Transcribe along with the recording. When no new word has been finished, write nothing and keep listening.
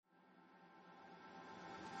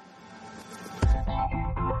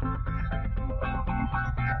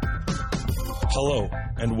Hello,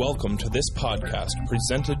 and welcome to this podcast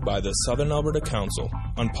presented by the Southern Alberta Council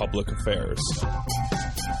on Public Affairs.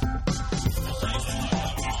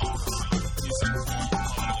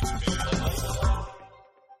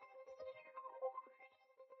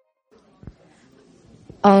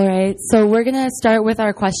 All right, so we're going to start with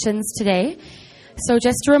our questions today. So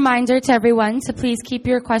just a reminder to everyone to please keep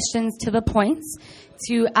your questions to the points,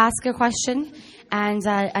 to ask a question and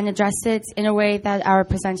address it in a way that our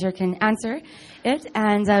presenter can answer it,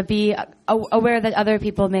 and be aware that other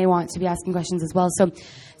people may want to be asking questions as well. So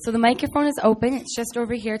the microphone is open. It's just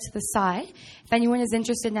over here to the side. If anyone is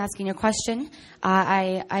interested in asking a question,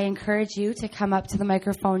 I encourage you to come up to the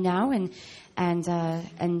microphone now and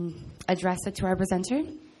address it to our presenter.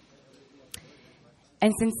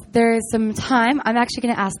 And since there is some time, I'm actually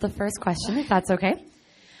going to ask the first question, if that's okay.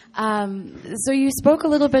 So you spoke a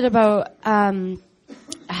little bit about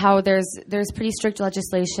how there's pretty strict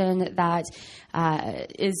legislation that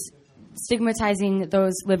is stigmatizing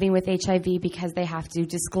those living with HIV because they have to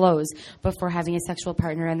disclose before having a sexual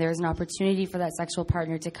partner, and there's an opportunity for that sexual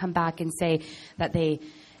partner to come back and say that they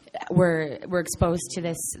were exposed to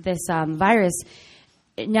this virus.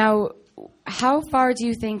 Now, how far do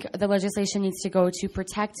you think the legislation needs to go to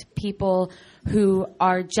protect people who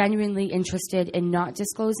are genuinely interested in not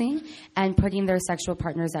disclosing and putting their sexual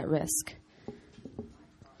partners at risk?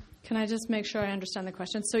 Can I just make sure I understand the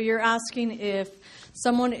question? So you're asking if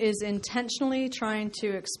someone is intentionally trying to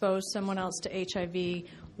expose someone else to HIV,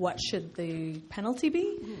 what should the penalty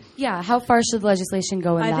be? Yeah, how far should legislation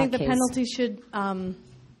go in that case? I think the penalty should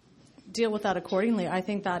deal with that accordingly. I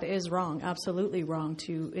think that is wrong, absolutely wrong,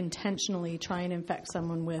 to intentionally try and infect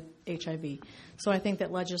someone with HIV. So I think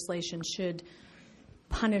that legislation should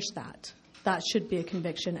punish that. That should be a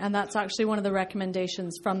conviction. And that's actually one of the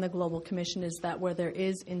recommendations from the Global Commission, is that where there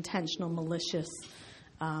is intentional malicious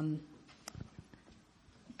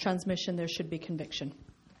transmission, there should be conviction.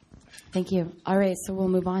 Thank you. All right, so we'll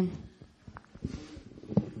move on.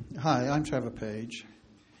 Hi, I'm Trevor Page.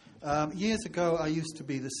 Years ago, I used to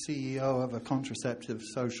be the CEO of a contraceptive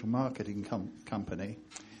social marketing company.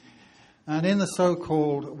 And in the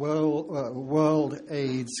so-called World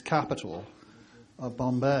AIDS capital of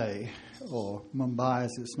Bombay, or Mumbai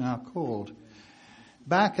as it's now called,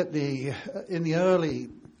 back in the early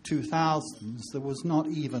 2000s, there was not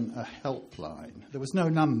even a helpline. There was no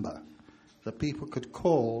number that people could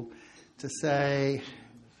call to say,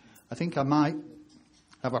 I think I might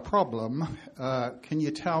have a problem. Can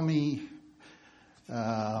you tell me,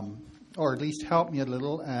 or at least help me a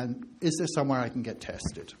little, and is there somewhere I can get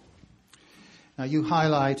tested? Now, you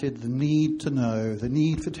highlighted the need to know, the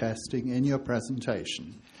need for testing in your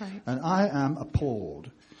presentation. Right. And I am appalled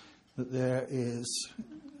that there is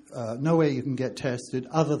no way you can get tested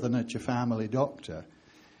other than at your family doctor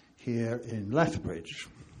here in Lethbridge.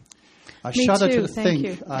 I shudder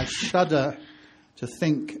to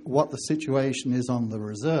think what the situation is on the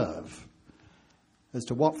reserve as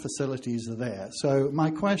to what facilities are there. So my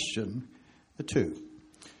question are two.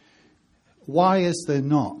 Why is there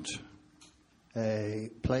not a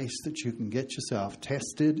place that you can get yourself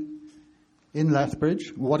tested in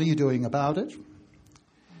Lethbridge? What are you doing about it?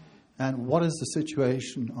 And what is the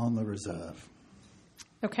situation on the reserve?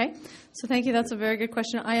 Okay, so thank you. That's a very good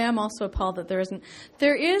question. I am also appalled that there isn't.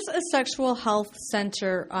 There is a sexual health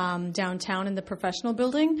center downtown in the professional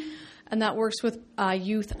building, and that works with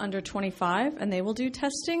youth under 25, and they will do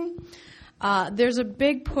testing. There's a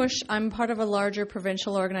big push. I'm part of a larger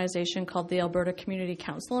provincial organization called the Alberta Community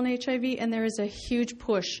Council on HIV, and there is a huge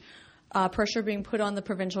push, pressure being put on the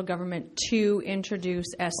provincial government to introduce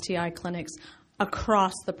STI clinics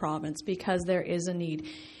across the province because there is a need.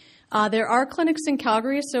 There are clinics in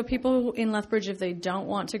Calgary, so people in Lethbridge, if they don't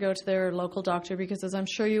want to go to their local doctor, because as I'm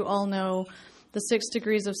sure you all know, the 6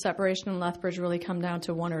 degrees of separation in Lethbridge really come down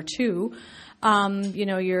to 1 or 2.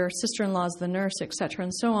 Your sister-in-law is the nurse, et cetera,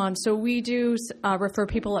 and so on. So we do refer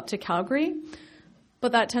people up to Calgary,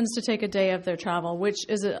 but that tends to take a day of their travel, which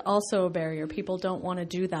is also a barrier. People don't want to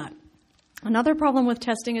do that. Another problem with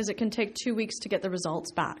testing is it can take 2 weeks to get the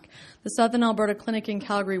results back. The Southern Alberta Clinic in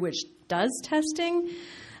Calgary, which does testing,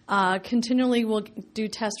 continually will do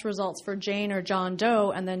test results for Jane or John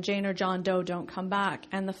Doe, and then Jane or John Doe don't come back,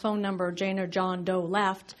 and the phone number Jane or John Doe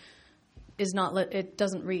left it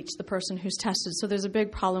doesn't reach the person who's tested. So there's a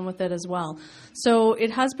big problem with it as well. So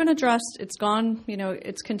it has been addressed. It's gone.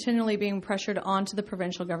 It's continually being pressured onto the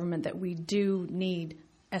provincial government that we do need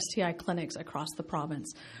STI clinics across the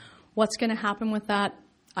province. What's going to happen with that?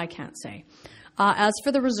 I can't say. As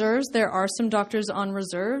for the reserves, there are some doctors on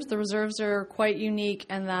reserves. The reserves are quite unique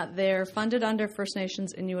in that they're funded under First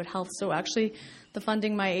Nations Inuit Health. So actually, the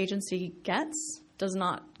funding my agency gets does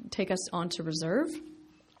not take us onto reserve.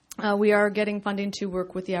 We are getting funding to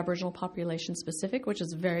work with the Aboriginal population specific, which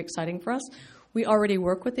is very exciting for us. We already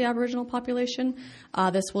work with the Aboriginal population.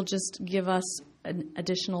 This will just give us an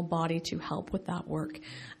additional body to help with that work.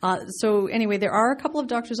 So anyway, there are a couple of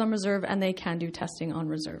doctors on reserve, and they can do testing on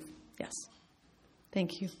reserve. Yes.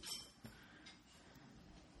 Thank you.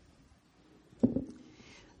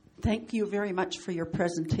 Thank you very much for your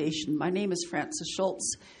presentation. My name is Frances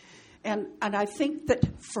Schultz, and I think that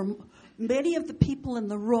for many of the people in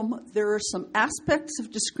the room, there are some aspects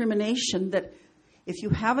of discrimination that if you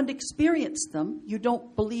haven't experienced them, you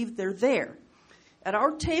don't believe they're there. At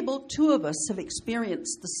our table, 2 of us have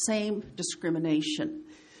experienced the same discrimination.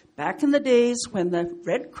 Back in the days when the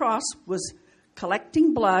Red Cross was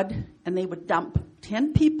collecting blood and they would dump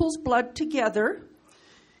 10 people's blood together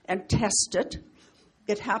and test it,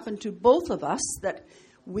 it happened to both of us that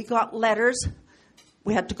we got letters.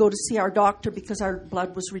 We had to go to see our doctor because our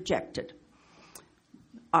blood was rejected.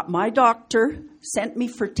 My doctor sent me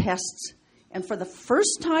for tests, and for the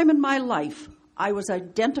first time in my life, I was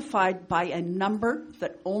identified by a number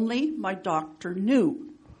that only my doctor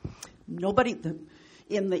knew. Nobody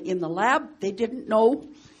in the lab, they didn't know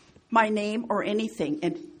my name or anything,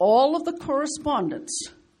 and all of the correspondence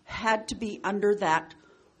had to be under that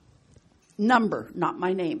number, not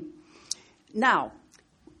my name. Now,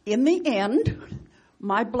 in the end,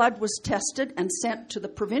 my blood was tested and sent to the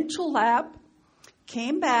provincial lab,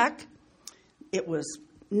 came back, it was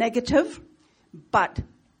negative, but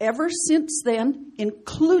ever since then,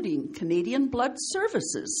 including Canadian Blood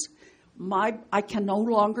Services, I can no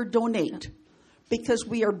longer donate because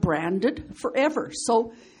we are branded forever.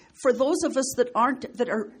 So for those of us that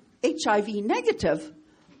are HIV negative,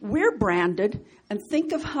 we're branded, and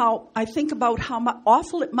I think about how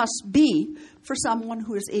awful it must be for someone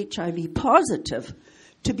who is HIV positive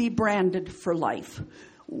to be branded for life.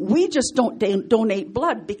 We just don't donate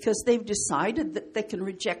blood because they've decided that they can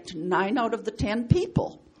reject 9 out of the 10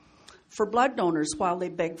 people for blood donors while they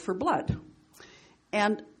beg for blood.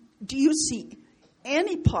 And do you see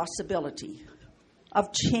any possibility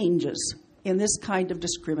of changes in this kind of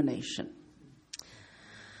discrimination?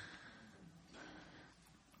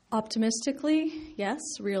 Optimistically, yes.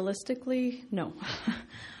 Realistically, no.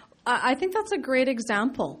 I think that's a great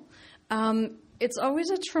example. It's always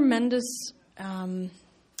a tremendous...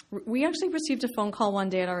 we actually received a phone call one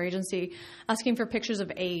day at our agency asking for pictures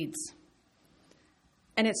of AIDS.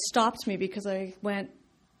 And it stopped me because I went,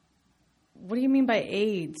 what do you mean by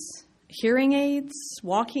AIDS? Hearing aids?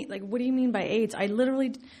 Walking? Like, what do you mean by AIDS? I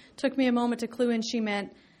literally took me a moment to clue in she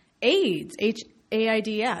meant AIDS,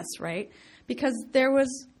 AIDS, right? Because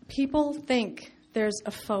people think there's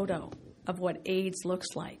a photo of what AIDS looks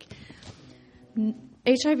like.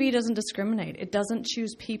 HIV doesn't discriminate. It doesn't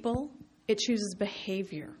choose people. It chooses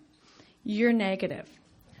behavior. You're negative.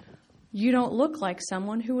 You don't look like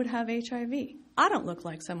someone who would have HIV. I don't look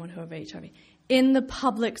like someone who have HIV. In the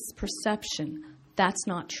public's perception, that's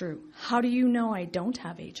not true. How do you know I don't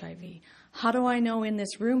have HIV? How do I know in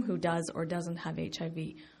this room who does or doesn't have HIV?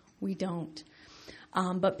 We don't.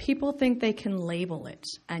 But people think they can label it,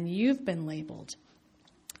 and you've been labeled.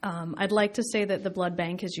 I'd like to say that the blood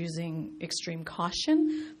bank is using extreme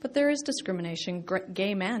caution, but there is discrimination,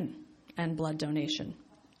 gay men and blood donation.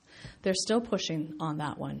 They're still pushing on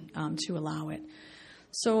that one to allow it.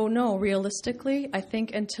 So no, realistically, I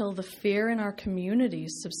think until the fear in our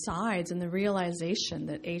communities subsides and the realization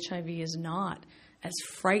that HIV is not as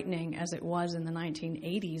frightening as it was in the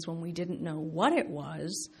 1980s when we didn't know what it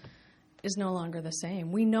was, is no longer the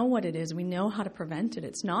same. We know what it is. We know how to prevent it.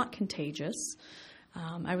 It's not contagious.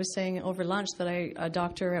 I was saying over lunch that a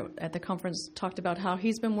doctor at the conference talked about how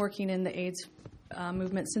he's been working in the AIDS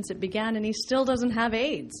movement since it began, and he still doesn't have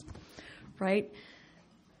AIDS, right?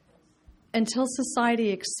 Until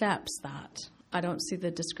society accepts that, I don't see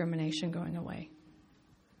the discrimination going away,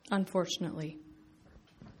 unfortunately.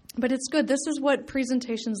 But it's good. This is what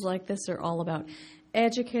presentations like this are all about.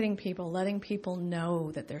 Educating people, letting people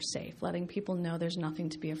know that they're safe, letting people know there's nothing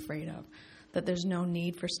to be afraid of, that there's no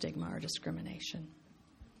need for stigma or discrimination.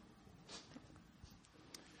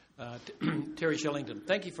 Terry Shillington,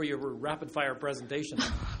 thank you for your rapid-fire presentation.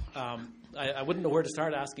 I wouldn't know where to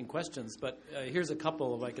start asking questions, but here's a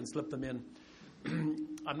couple if I can slip them in.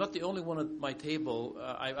 I'm not the only one at my table.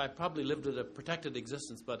 I probably lived a protected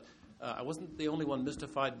existence, but I wasn't the only one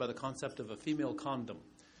mystified by the concept of a female condom.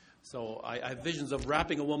 So I have visions of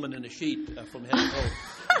wrapping a woman in a sheet from head to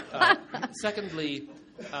toe. Secondly,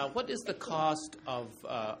 What is the cost of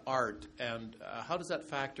art, and how does that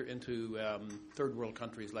factor into third world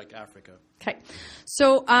countries like Africa? Okay,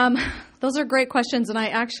 so those are great questions, and I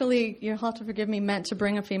actually, you'll have to forgive me, meant to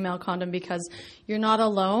bring a female condom because you're not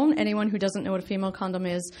alone. Anyone who doesn't know what a female condom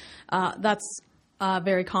is, that's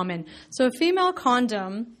very common. So a female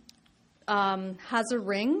condom has a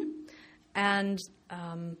ring and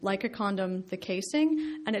like a condom, the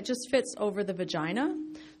casing, and it just fits over the vagina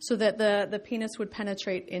so that the penis would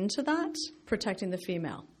penetrate into that, protecting the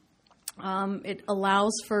female. It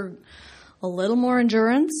allows for a little more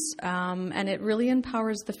endurance, and it really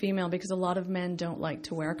empowers the female because a lot of men don't like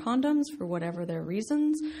to wear condoms for whatever their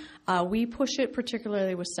reasons. We push it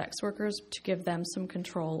particularly with sex workers to give them some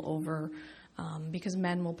control over because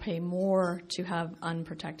men will pay more to have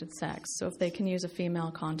unprotected sex. So if they can use a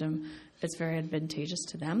female condom, it's very advantageous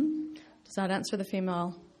to them. Does that answer the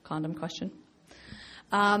female condom question?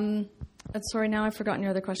 Sorry, now I've forgotten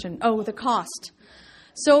your other question. Oh, the cost.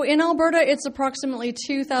 So in Alberta, it's approximately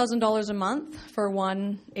 $2,000 a month for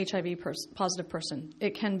one HIV positive person.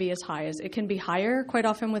 It can be as high as, it can be higher. Quite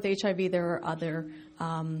often with HIV, there are other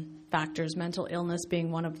factors, mental illness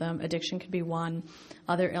being one of them. Addiction could be one.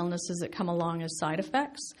 Other illnesses that come along as side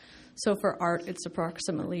effects. So for art, it's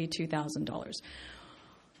approximately $2,000.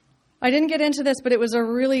 I didn't get into this, but it was a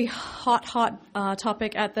really hot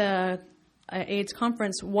topic at the AIDS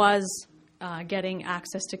conference was getting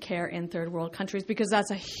access to care in third world countries because that's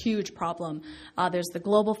a huge problem. There's the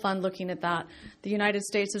Global Fund looking at that. The United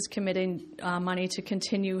States is committing money to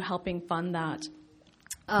continue helping fund that.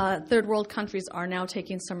 Third world countries are now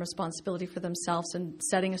taking some responsibility for themselves and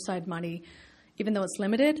setting aside money, even though it's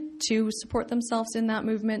limited, to support themselves in that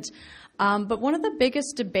movement. But one of the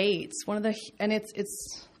biggest debates, and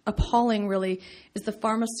it's appalling really, is the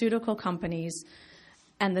pharmaceutical companies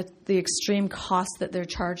and the extreme cost that they're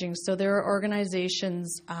charging. So there are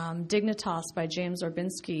organizations, Dignitas by James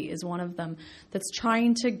Orbinski is one of them, that's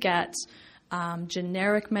trying to get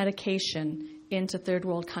generic medication into third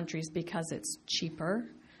world countries because it's cheaper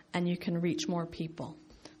and you can reach more people.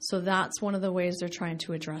 So that's one of the ways they're trying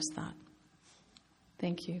to address that.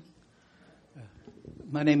 Thank you.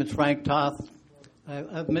 My name is Frank Toth.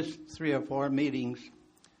 I've missed 3 or 4 meetings.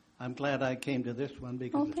 I'm glad I came to this one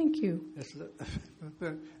because thank you. It's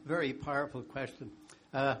a very powerful question.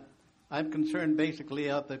 I'm concerned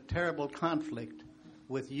basically of the terrible conflict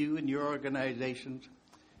with you and your organizations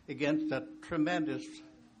against a tremendous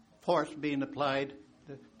force being applied.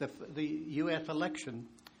 The U.S. election,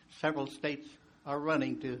 several states are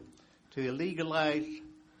running to legalize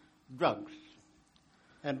drugs.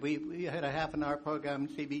 And we had a half-an-hour program on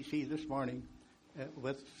CBC this morning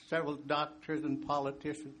with several doctors and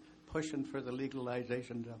politicians pushing for the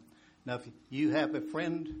legalization. Now, if you have a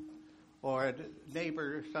friend or a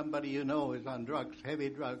neighbor or somebody you know is on drugs, heavy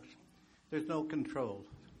drugs, there's no control.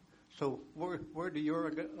 So where do your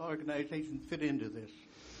organization fit into this?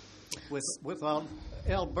 With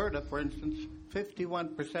Alberta, for instance,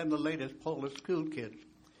 51% of the latest poll of school kids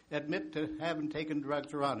admit to having taken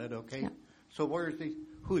drugs or on it, okay? Yeah. So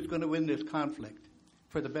who's going to win this conflict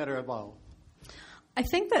for the better of all? I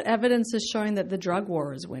think that evidence is showing that the drug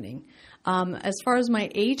war is winning. As far as my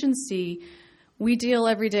agency, we deal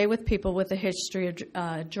every day with people with a history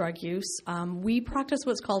of drug use. We practice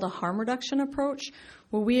what's called a harm reduction approach,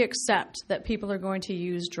 where we accept that people are going to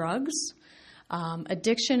use drugs.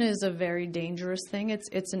 Addiction is a very dangerous thing.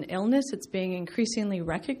 It's an illness. It's being increasingly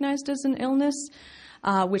recognized as an illness,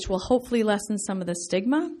 which will hopefully lessen some of the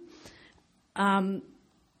stigma.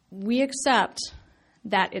 We accept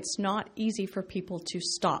that it's not easy for people to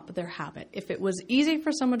stop their habit. If it was easy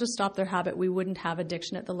for someone to stop their habit, we wouldn't have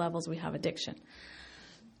addiction at the levels we have addiction.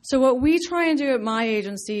 So what we try and do at my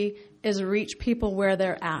agency is reach people where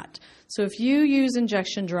they're at. So if you use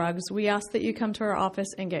injection drugs, we ask that you come to our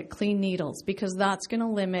office and get clean needles because that's going to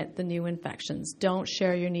limit the new infections. Don't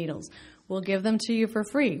share your needles. We'll give them to you for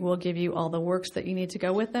free. We'll give you all the works that you need to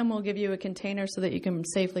go with them. We'll give you a container so that you can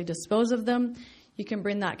safely dispose of them. You can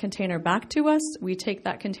bring that container back to us. We take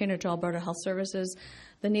that container to Alberta Health Services.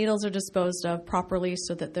 The needles are disposed of properly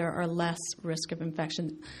so that there are less risk of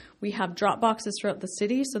infection. We have drop boxes throughout the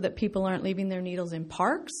city so that people aren't leaving their needles in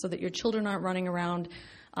parks, so that your children aren't running around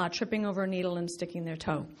tripping over a needle and sticking their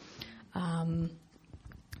toe.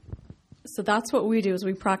 So that's what we do is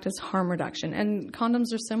we practice harm reduction. And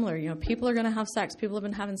condoms are similar. You know, people are going to have sex. People have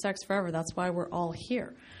been having sex forever. That's why we're all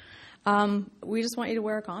here. We just want you to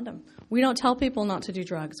wear a condom. We don't tell people not to do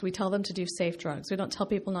drugs. We tell them to do safe drugs. We don't tell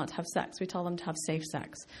people not to have sex. We tell them to have safe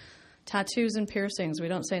sex. Tattoos and piercings. We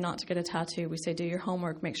don't say not to get a tattoo. We say do your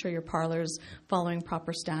homework. Make sure your parlor's following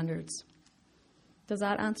proper standards. Does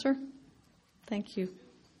that answer? Thank you.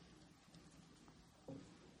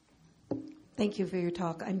 Thank you for your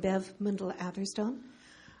talk. I'm Bev Mundell-Atherstone.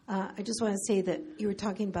 I just want to say that you were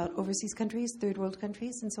talking about overseas countries, third world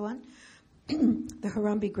countries, and so on. The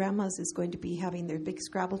Harambee Grandmas is going to be having their big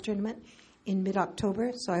Scrabble tournament in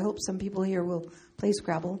mid-October, so I hope some people here will play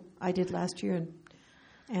Scrabble. I did last year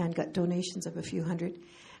and got donations of a few hundred.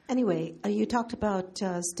 Anyway, you talked about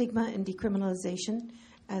stigma and decriminalization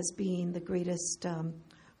as being the greatest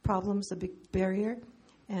problems, the big barrier.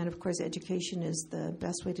 And, of course, education is the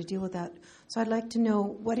best way to deal with that. So I'd like to know,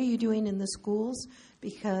 what are you doing in the schools?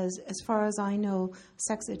 Because as far as I know,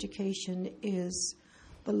 sex education is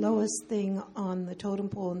the lowest thing on the totem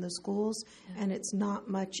pole in the schools, and it's not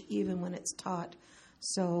much even when it's taught.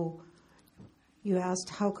 So you asked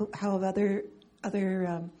how have other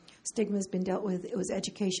stigmas been dealt with. It was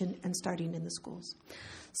education and starting in the schools.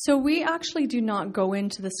 So we actually do not go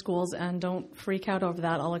into the schools, and don't freak out over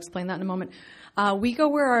that. I'll explain that in a moment. We go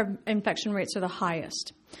where our infection rates are the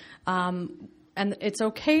highest. And it's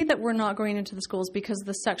okay that we're not going into the schools because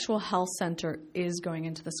the Sexual Health Center is going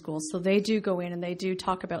into the schools. So they do go in and they do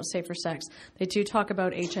talk about safer sex. They do talk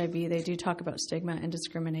about HIV. They do talk about stigma and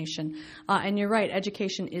discrimination. And you're right,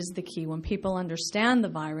 education is the key. When people understand the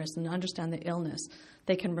virus and understand the illness,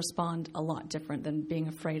 they can respond a lot different than being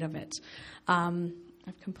afraid of it.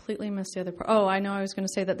 I've completely missed the other part. Oh, I know I was going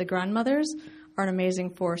to say that the grandmothers are an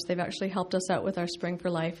amazing force. They've actually helped us out with our Spring for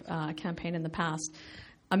Life campaign in the past.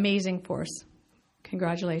 Amazing force.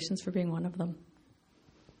 Congratulations for being one of them.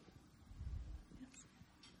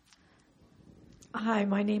 Hi,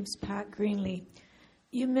 my name's Pat Greenlee.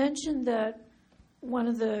 You mentioned that one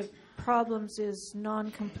of the problems is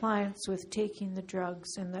non-compliance with taking the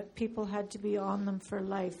drugs and that people had to be on them for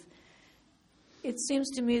life. It seems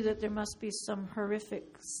to me that there must be some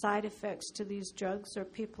horrific side effects to these drugs or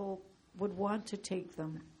people would want to take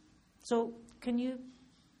them. So can you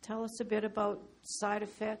tell us a bit about side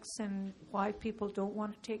effects and why people don't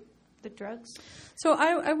want to take the drugs? So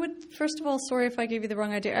I would, first of all, sorry if I gave you the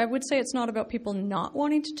wrong idea. I would say it's not about people not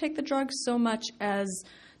wanting to take the drugs so much as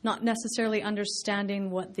not necessarily understanding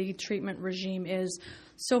what the treatment regime is.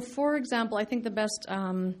 So, for example, I think the best,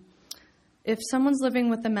 if someone's living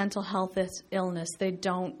with a mental health illness, they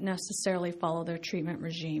don't necessarily follow their treatment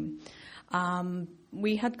regime.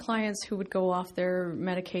 We had clients who would go off their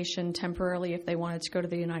medication temporarily if they wanted to go to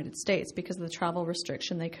the United States because of the travel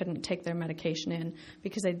restriction. They couldn't take their medication in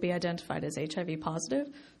because they'd be identified as HIV positive.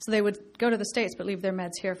 So they would go to the States but leave their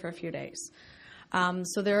meds here for a few days.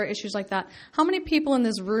 So there are issues like that. How many people in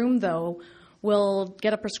this room, though, will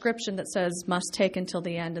get a prescription that says must take until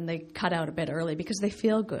the end and they cut out a bit early because they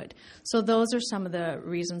feel good? So those are some of the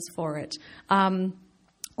reasons for it.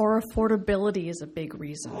 Or affordability is a big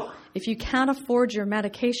reason. If you can't afford your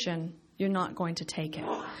medication, you're not going to take it.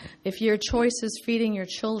 If your choice is feeding your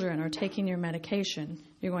children or taking your medication,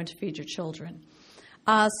 you're going to feed your children.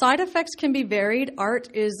 Side effects can be varied.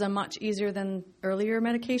 ART is much easier than earlier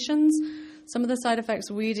medications. Some of the side effects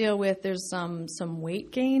we deal with, there's some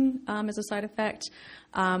weight gain as a side effect.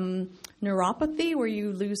 Neuropathy, where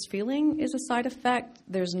you lose feeling, is a side effect.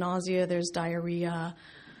 There's nausea, there's diarrhea.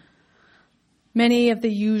 Many of the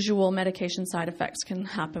usual medication side effects can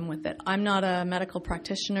happen with it. I'm not a medical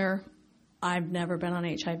practitioner. I've never been on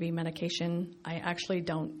HIV medication. I actually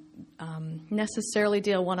don't necessarily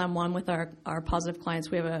deal one-on-one with our positive clients.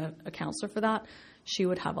 We have a counselor for that. She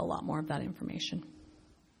would have a lot more of that information.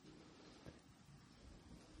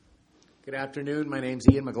 Good afternoon. My name's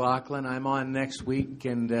Ian McLaughlin. I'm on next week,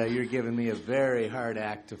 and you're giving me a very hard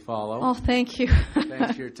act to follow. Oh, thank you.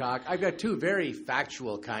 Thanks for your talk. I've got two very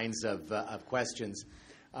factual kinds of questions.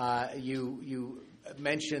 You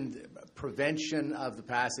mentioned prevention of the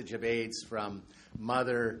passage of AIDS from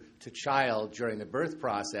mother to child during the birth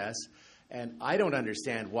process, and I don't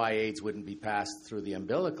understand why AIDS wouldn't be passed through the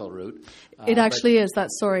umbilical route. It actually is.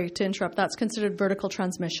 Sorry to interrupt. That's considered vertical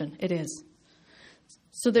transmission. It is.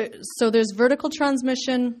 So there's vertical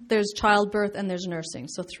transmission, there's childbirth, and there's nursing.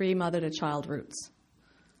 So 3 mother-to-child routes.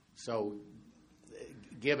 So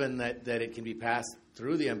given that it can be passed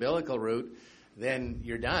through the umbilical route, then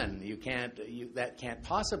you're done. That can't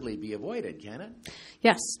possibly be avoided, can it?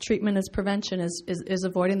 Yes, treatment as prevention is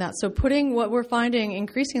avoiding that. So what we're finding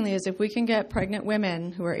increasingly is if we can get pregnant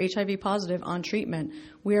women who are HIV positive on treatment,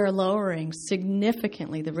 we are lowering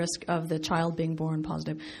significantly the risk of the child being born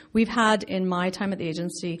positive. We've had, in my time at the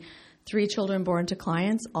agency, 3 children born to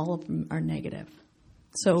clients. All of them are negative.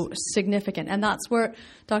 So significant. And that's where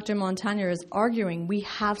Dr. Montagnier is arguing we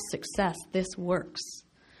have success. This works.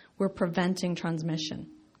 We're preventing transmission.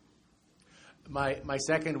 My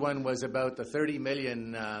second one was about the 30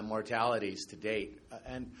 million mortalities to date.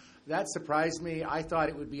 And That surprised me. I thought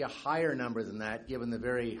it would be a higher number than that, given the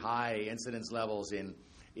very high incidence levels in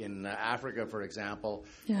Africa, for example.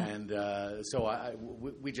 Yeah. And so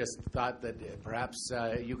we just thought that perhaps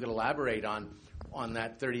you could elaborate on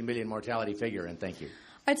that 30 million mortality figure, and thank you.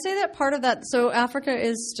 I'd say that part of that, so Africa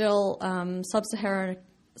is still,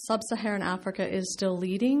 Sub-Saharan Africa is still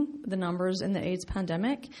leading the numbers in the AIDS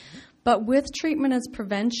pandemic. But with treatment as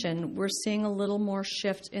prevention, we're seeing a little more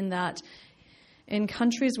shift in that in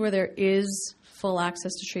countries where there is full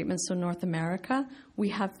access to treatment, so North America, we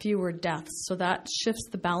have fewer deaths. So that shifts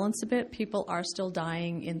the balance a bit. People are still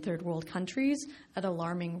dying in third world countries at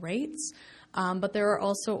alarming rates. But there are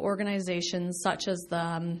also organizations such as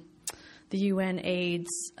the UN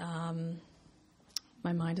AIDS.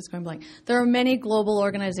 My mind is going blank. There are many global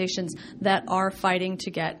organizations that are fighting to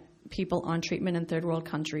get people on treatment in third world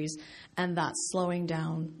countries, and that's slowing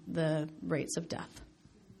down the rates of death.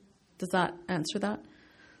 Does that answer that?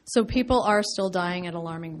 So people are still dying at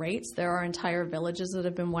alarming rates. There are entire villages that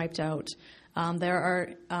have been wiped out. There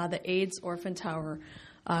are the AIDS Orphan Tower,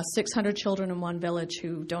 600 children in one village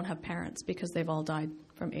who don't have parents because they've all died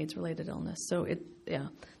from AIDS-related illness. So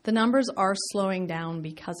the numbers are slowing down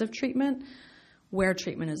because of treatment, where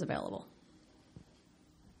treatment is available.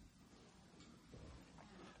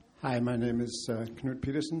 Hi, my name is Knut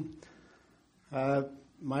Peterson.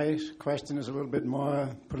 My question is a little bit more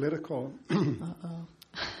political.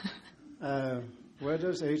 Where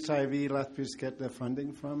does HIV Lethbridge get their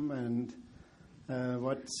funding from, and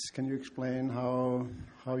can you explain how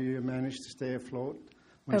you manage to stay afloat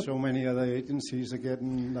when so many other agencies are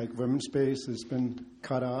getting, like Women's Space has been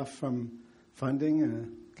cut off from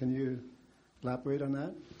funding? Can you elaborate on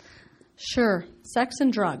that? Sure. Sex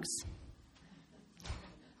and drugs.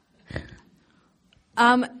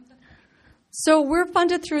 So we're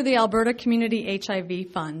funded through the Alberta Community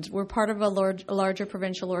HIV Fund. We're part of a larger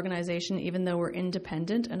provincial organization, even though we're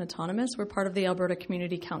independent and autonomous. We're part of the Alberta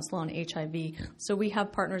Community Council on HIV. So we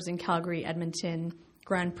have partners in Calgary, Edmonton,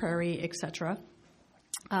 Grand Prairie, etc.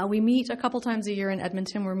 We meet a couple times a year in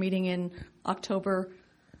Edmonton. We're meeting in October.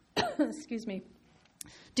 Excuse me.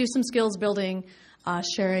 Do some skills building,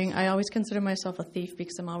 sharing. I always consider myself a thief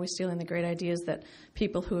because I'm always stealing the great ideas that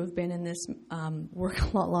people who have been in this work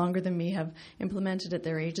a lot longer than me have implemented at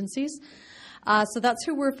their agencies. So that's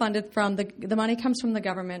who we're funded from. The money comes from the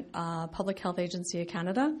government, Public Health Agency of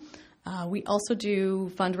Canada. We also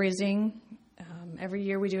do fundraising. Every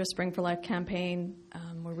year we do a Spring for Life campaign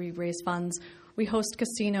where we raise funds. We host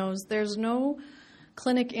casinos. There's no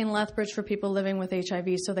clinic in Lethbridge for people living with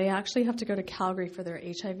HIV, so they actually have to go to Calgary for their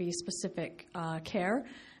HIV-specific care,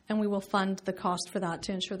 and we will fund the cost for that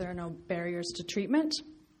to ensure there are no barriers to treatment.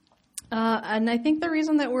 And I think the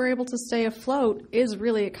reason that we're able to stay afloat is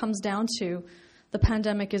really it comes down to the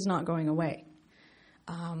pandemic is not going away.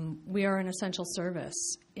 We are an essential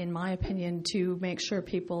service, in my opinion, to make sure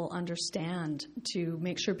people understand, to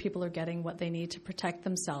make sure people are getting what they need to protect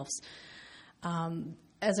themselves.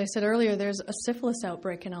 As I said earlier, there's a syphilis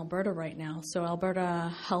outbreak in Alberta right now, so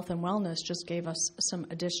Alberta Health and Wellness just gave us some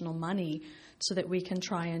additional money so that we can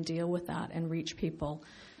try and deal with that and reach people.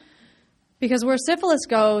 Because where syphilis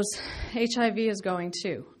goes, HIV is going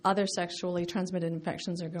too. Other sexually transmitted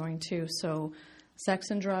infections are going too. So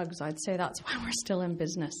sex and drugs, I'd say that's why we're still in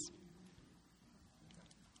business.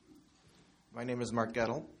 My name is Mark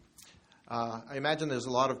Gettle. I imagine there's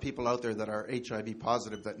a lot of people out there that are HIV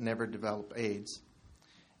positive that never develop AIDS.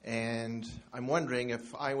 And I'm wondering,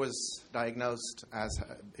 if I was diagnosed as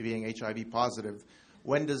being HIV positive,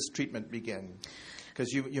 when does treatment begin?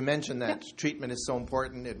 Because you mentioned that treatment is so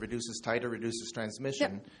important, it reduces titer, reduces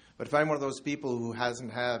transmission. Yep. But if I'm one of those people who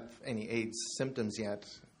hasn't had any AIDS symptoms yet,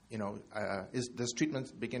 does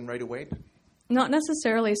treatment begin right away? Not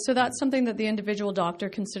necessarily. So that's something that the individual doctor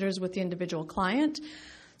considers with the individual client.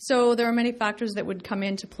 So there are many factors that would come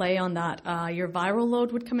into play on that. Your viral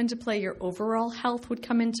load would come into play. Your overall health would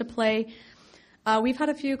come into play. We've had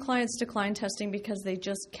a few clients decline testing because they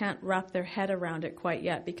just can't wrap their head around it quite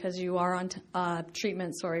yet, because you are on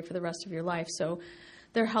treatment, for the rest of your life. So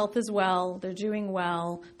their health is well, they're doing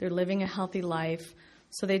well, they're living a healthy life.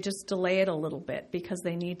 So they just delay it a little bit because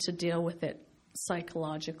they need to deal with it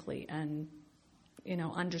psychologically and,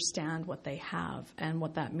 understand what they have and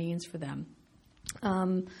what that means for them.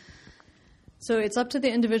 So it's up to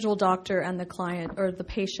the individual doctor and the client or the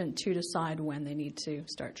patient to decide when they need to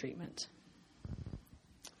start treatment.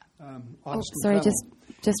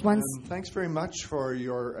 Just once. Thanks very much for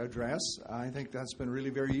your address. I think that's been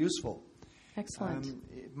really very useful. Excellent.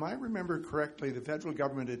 If I remember correctly, the federal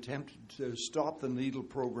government attempted to stop the needle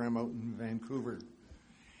program out in Vancouver.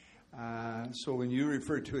 So when you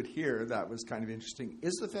referred to it here, that was kind of interesting.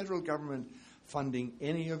 Is the federal government funding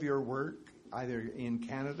any of your work, either in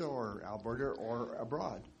Canada or Alberta or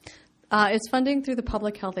abroad? It's funding through the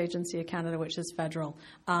Public Health Agency of Canada, which is federal.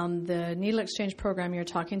 The needle exchange program you're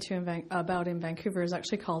talking to about in Vancouver is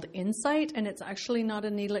actually called Insight, and it's actually not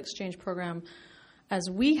a needle exchange program as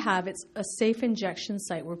we have. It's a safe injection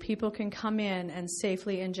site where people can come in and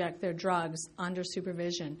safely inject their drugs under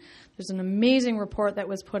supervision. There's an amazing report that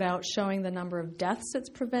was put out showing the number of deaths it's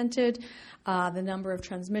prevented, the number of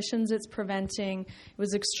transmissions it's preventing. It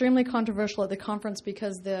was extremely controversial at the conference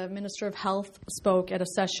because the Minister of Health spoke at a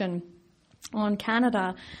session on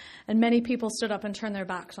Canada, and many people stood up and turned their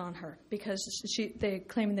backs on her because they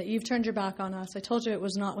claiming that you've turned your back on us. I told you it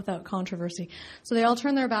was not without controversy. So they all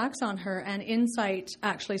turned their backs on her, and Insight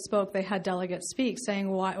actually spoke. They had delegates speak saying,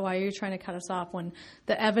 why are you trying to cut us off when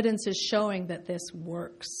the evidence is showing that this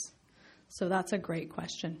works? So that's a great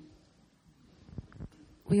question.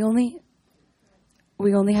 We only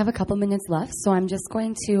have a couple minutes left, so I'm just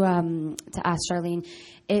going to ask Charlene,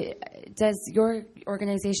 does your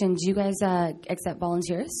organization, do you guys accept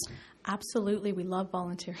volunteers? Absolutely. We love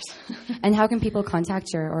volunteers. And how can people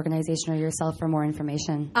contact your organization or yourself for more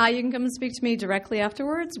information? You can come and speak to me directly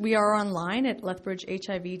afterwards. We are online at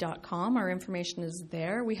lethbridgehiv.com. Our information is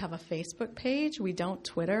there. We have a Facebook page. We don't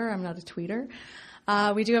Twitter. I'm not a tweeter.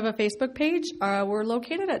 We do have a Facebook page. We're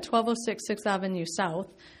located at 1206 6th Avenue South,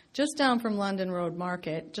 just down from London Road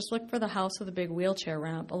Market. Just look for the house with a big wheelchair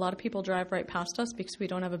ramp. A lot of people drive right past us because we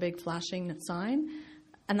don't have a big flashing sign,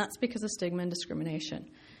 and that's because of stigma and discrimination.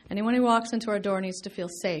 Anyone who walks into our door needs to feel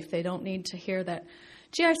safe. They don't need to hear that,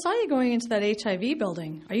 gee, I saw you going into that HIV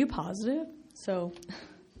building. Are you positive? So,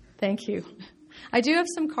 thank you. I do have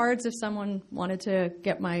some cards if someone wanted to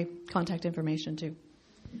get my contact information too.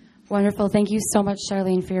 Wonderful. Thank you so much,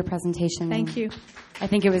 Charlene, for your presentation. Thank you. I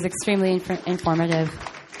think it was extremely informative.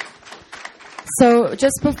 So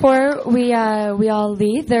just before we all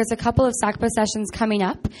leave, there's a couple of SACPA sessions coming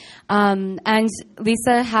up. And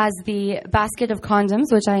Lisa has the basket of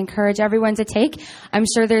condoms, which I encourage everyone to take. I'm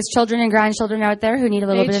sure there's children and grandchildren out there who need a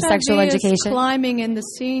little bit of sexual education. HIV is climbing in the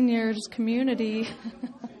seniors community.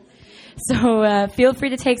 So feel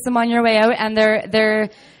free to take some on your way out. And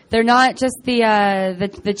they're not just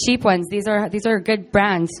the cheap ones. These are good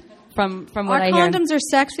brands from what I hear. Our condoms are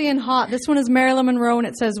sexy and hot. This one is Marilyn Monroe, and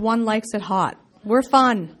it says "One likes it hot." We're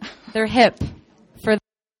fun. They're hip.